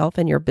in yourself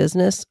and your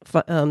business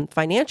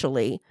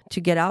financially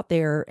to get out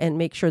there and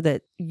make sure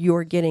that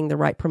you're getting the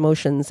right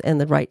promotions and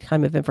the right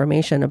kind of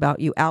information about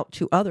you out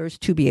to others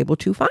to be able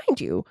to find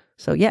you.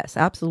 So yes,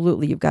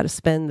 absolutely. You've got to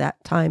spend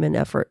that time and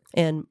effort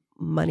and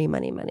money.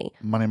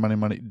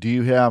 Do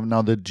you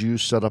have, did you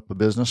set up a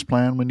business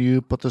plan when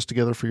you put this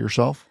together for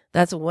yourself?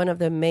 That's one of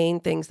the main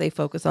things they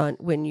focus on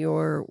when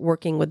you're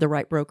working with the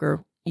right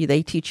broker.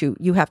 They teach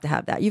you have to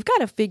have that. You've got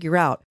to figure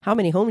out how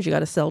many homes you got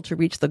to sell to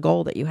reach the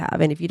goal that you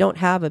have. And if you don't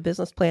have a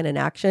business plan in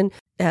action,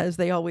 as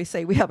they always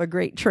say, we have a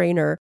great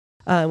trainer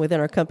within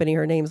our company.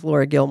 Her name's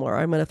Laura Gilmore.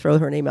 I'm going to throw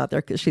her name out there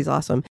because she's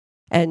awesome.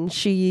 And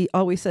she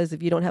always says,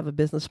 if you don't have a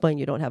business plan,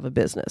 you don't have a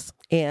business.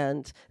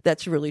 And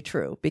that's really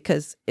true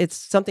because it's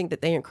something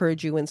that they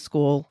encourage you in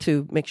school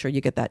to make sure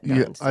you get that done.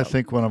 Yeah, so. I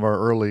think one of our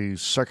early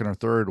second or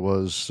third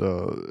was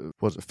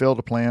it fail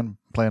to plan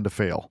to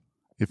fail.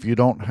 If you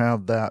don't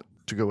have that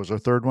to go, was our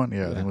third one?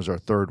 Yeah, I think it was our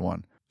third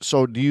one.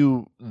 So did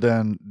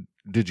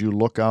you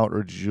look out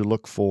or did you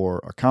look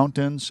for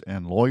accountants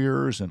and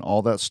lawyers and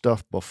all that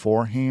stuff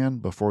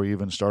beforehand before you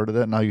even started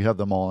that? Now you have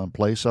them all in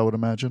place, I would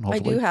imagine,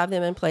 hopefully. I do have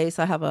them in place.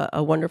 I have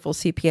a wonderful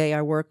CPA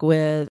I work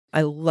with.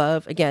 I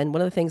love, again,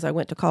 one of the things I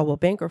went to Caldwell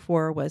Banker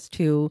for was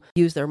to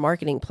use their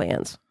marketing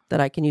plans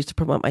that I can use to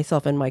promote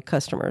myself and my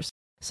customers.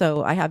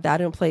 So I have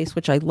that in place,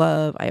 which I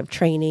love. I have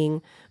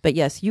training. But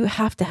yes, you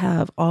have to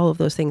have all of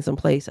those things in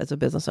place as a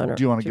business owner.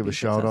 Do you want to give a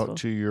shout out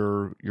to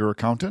your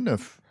accountant?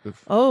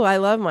 Oh, I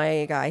love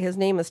my guy. His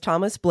name is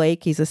Thomas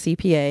Blake. He's a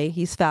CPA.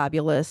 He's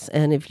fabulous.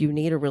 And if you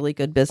need a really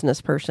good business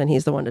person,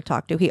 he's the one to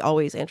talk to. He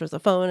always answers the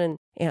phone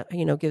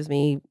and gives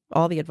me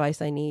all the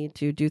advice I need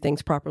to do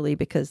things properly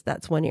because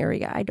that's one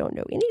area I don't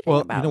know anything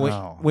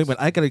about. Wait a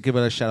minute. I got to give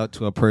a shout out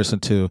to a person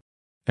too.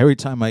 Every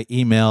time I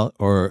email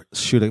or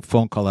shoot a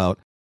phone call out,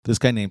 this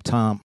guy named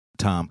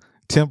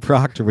Tim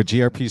Proctor with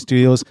GRP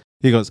Studios,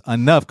 he goes,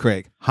 enough,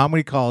 Craig. How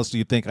many calls do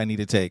you think I need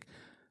to take?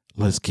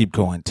 Let's keep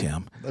going,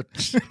 Tim.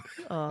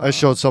 I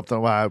showed something.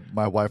 My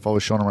wife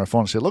always showing her my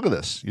phone and said, look at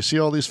this. You see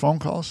all these phone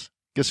calls?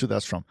 Guess who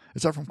that's from?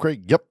 Is that from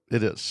Craig? Yep,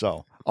 it is.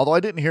 So, although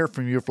I didn't hear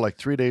from you for like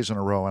 3 days in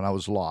a row and I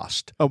was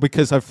lost. Oh,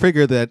 because I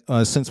figured that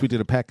since we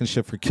did a pack and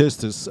ship for KISS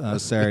this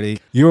Saturday,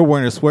 you were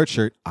wearing a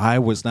sweatshirt. I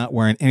was not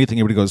wearing anything.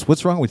 Everybody goes,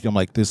 what's wrong with you? I'm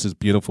like, this is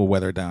beautiful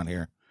weather down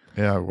here.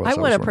 Yeah, I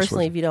want to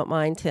personally, if you don't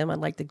mind, Tim, I'd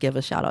like to give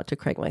a shout out to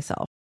Craig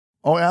myself.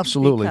 Oh,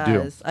 absolutely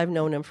because I've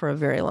known him for a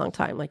very long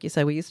time. Like you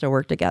said, we used to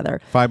work together.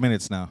 5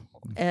 minutes now.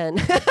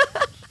 And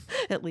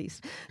at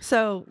least.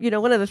 So,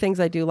 one of the things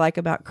I do like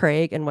about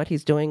Craig and what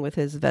he's doing with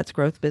his Vets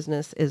Growth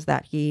business is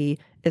that he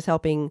is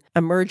helping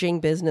emerging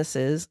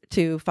businesses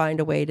to find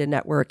a way to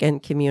network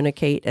and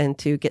communicate and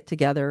to get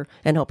together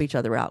and help each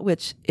other out,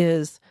 which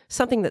is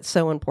something that's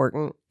so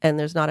important and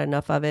there's not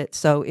enough of it.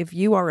 So if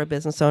you are a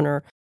business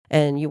owner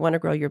and you want to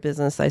grow your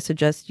business, I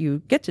suggest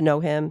you get to know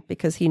him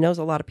because he knows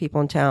a lot of people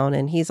in town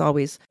and he's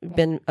always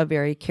been a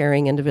very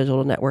caring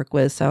individual to network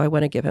with. So I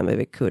want to give him a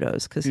big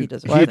kudos because he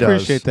does. Well, I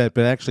appreciate that.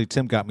 But actually,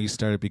 Tim got me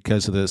started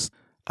because of this.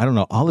 I don't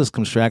know, all this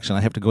construction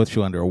I have to go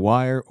through under a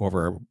wire,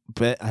 over a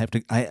bed.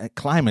 I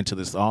climb into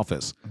this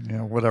office.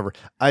 Yeah, whatever.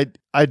 I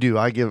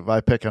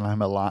pick on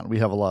him a lot. We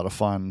have a lot of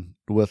fun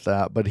with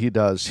that, but he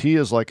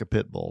is like a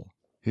pit bull.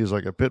 He's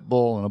like a pit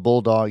bull and a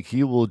bulldog.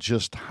 He will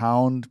just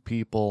hound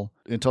people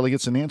until he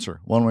gets an answer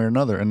one way or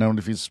another. And then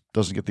if he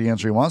doesn't get the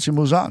answer he wants, he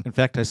moves on. In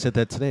fact, I said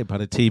that today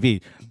about a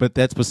TV, but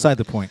that's beside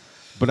the point.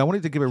 But I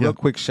wanted to give a real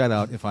quick shout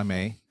out, if I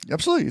may.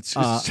 Absolutely. It's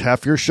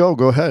half your show.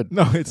 Go ahead.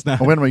 No, it's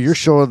not. Oh, wait a minute. Your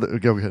show.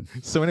 Go ahead.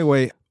 So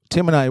anyway,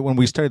 Tim and I, when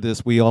we started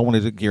this, we all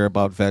wanted to hear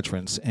about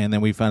veterans. And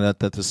then we found out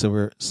that the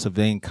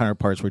civilian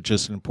counterparts were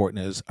just as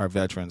important as our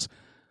veterans.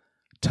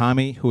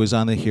 Tommy, who is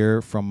on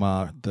here from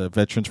the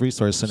Veterans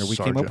Resource Center, we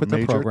came up with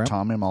the program.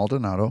 Tommy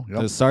Maldonado.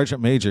 Yep. The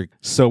Sergeant Major.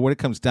 So what it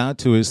comes down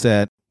to is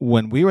that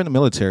when we were in the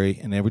military,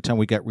 and every time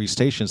we got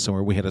restationed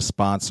somewhere, we had a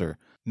sponsor.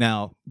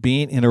 Now,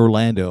 being in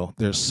Orlando,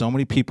 there's so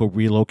many people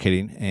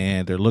relocating,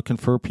 and they're looking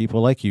for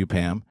people like you,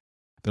 Pam.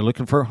 They're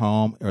looking for a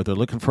home, or they're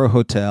looking for a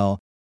hotel.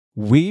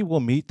 We will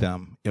meet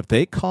them. If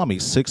they call me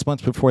 6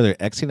 months before they're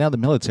exiting out of the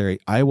military,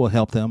 I will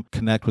help them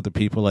connect with the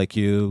people like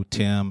you,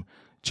 Tim,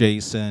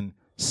 Jason,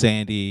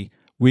 Sandy.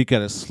 We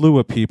got a slew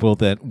of people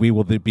that we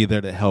will be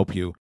there to help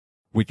you.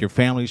 With your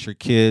families, your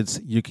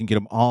kids, you can get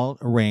them all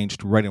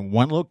arranged right in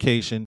one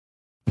location.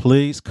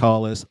 Please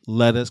call us.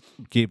 Let us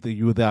give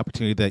you the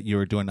opportunity that you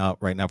are doing out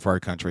right now for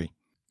our country.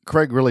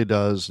 Craig really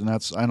does, and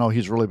I know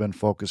he's really been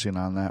focusing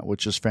on that,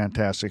 which is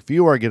fantastic. If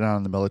you are getting out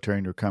in the military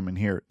and you're coming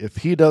here, if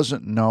he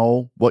doesn't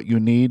know what you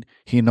need,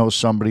 he knows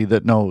somebody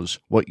that knows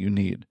what you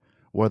need,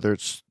 whether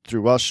it's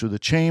through us, through the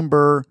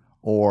chamber,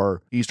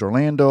 or East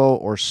Orlando,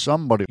 or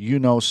somebody. You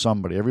know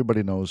somebody.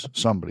 Everybody knows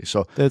somebody.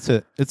 So that's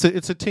it.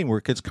 It's a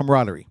teamwork. It's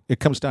camaraderie. It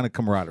comes down to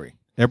camaraderie.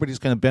 Everybody's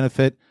going to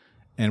benefit,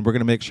 and we're going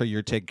to make sure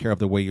you're taken care of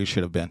the way you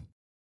should have been.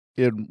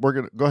 We're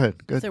going to go ahead.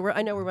 So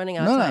I know we're running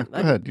out of time.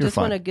 No, go ahead. You're just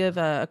fine. want to give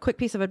a quick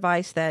piece of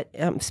advice that,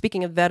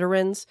 speaking of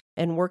veterans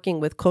and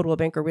working with Coldwell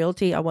Banker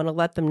Realty, I want to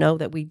let them know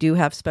that we do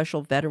have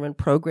special veteran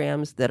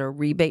programs that are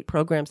rebate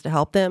programs to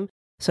help them.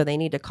 So they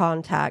need to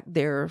contact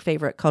their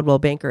favorite Coldwell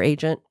Banker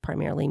agent,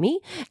 primarily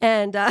me,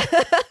 and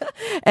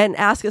and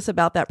ask us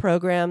about that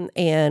program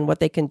and what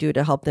they can do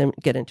to help them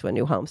get into a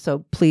new home.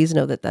 So please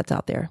know that that's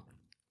out there.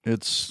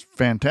 It's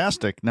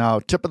fantastic. Now,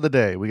 tip of the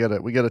day. We got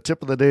a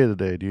tip of the day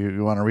today. Do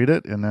you want to read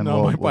it? And then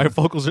no, my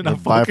bifocals are not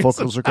focused.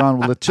 Bifocals are gone.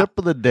 Well, the tip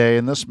of the day,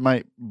 and this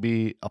might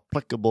be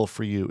applicable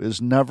for you,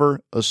 is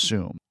never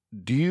assume.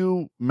 Do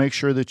you make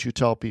sure that you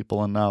tell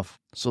people enough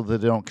so that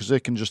they don't, because they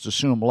can just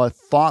assume, well, I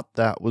thought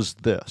that was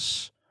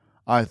this.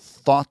 I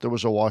thought there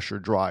was a washer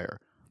dryer.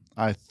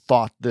 I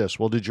thought this.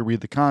 Well, did you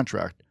read the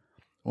contract?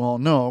 Well,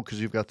 no,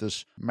 because you've got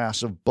this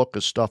massive book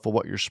of stuff of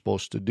what you're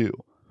supposed to do.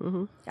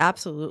 Mm-hmm.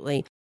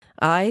 Absolutely.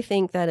 I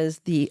think that is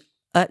the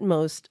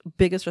utmost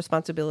biggest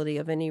responsibility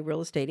of any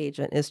real estate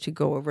agent is to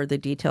go over the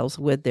details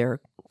with their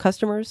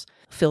customers,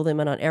 fill them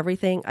in on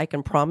everything. I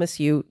can promise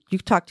you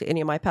talk to any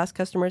of my past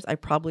customers, I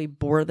probably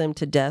bore them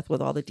to death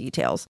with all the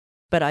details.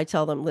 But I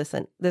tell them,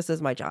 listen, this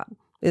is my job,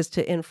 is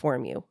to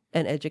inform you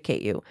and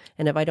educate you.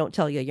 And if I don't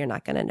tell you, you're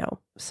not going to know.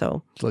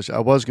 So I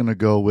was going to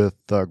go with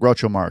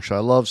Groucho Marx. I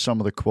love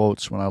some of the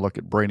quotes when I look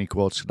at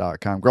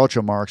BrainyQuotes.com.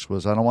 Groucho Marx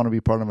was, I don't want to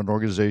be part of an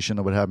organization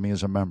that would have me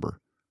as a member.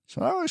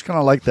 So I always kind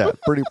of like that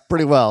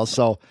pretty well.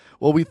 So,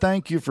 well, we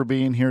thank you for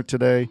being here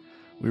today.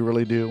 We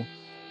really do.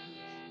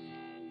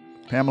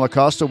 Pamela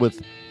Costa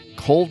with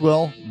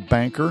Coldwell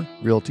Banker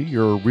Realty.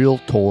 You're a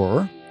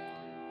realtor.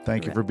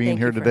 Thank you for being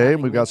here today.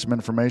 We've got some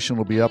information.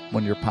 Will be up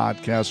when your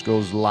podcast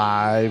goes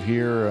live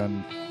here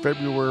on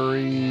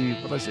February,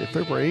 what did I say,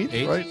 February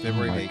 8th, right?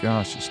 February 8th. Oh, my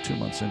gosh, it's 2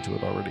 months into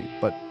it already.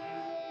 But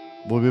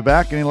we'll be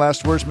back. Any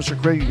last words, Mr.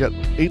 Craig? You got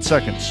 8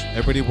 seconds.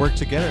 Everybody work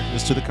together.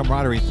 Let's do the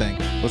camaraderie thing.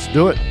 Let's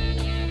do it.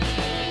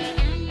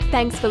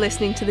 Thanks for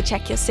listening to the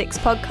Check Your Six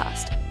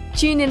podcast.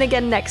 Tune in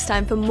again next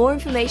time for more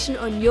information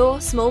on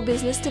your small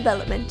business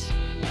development.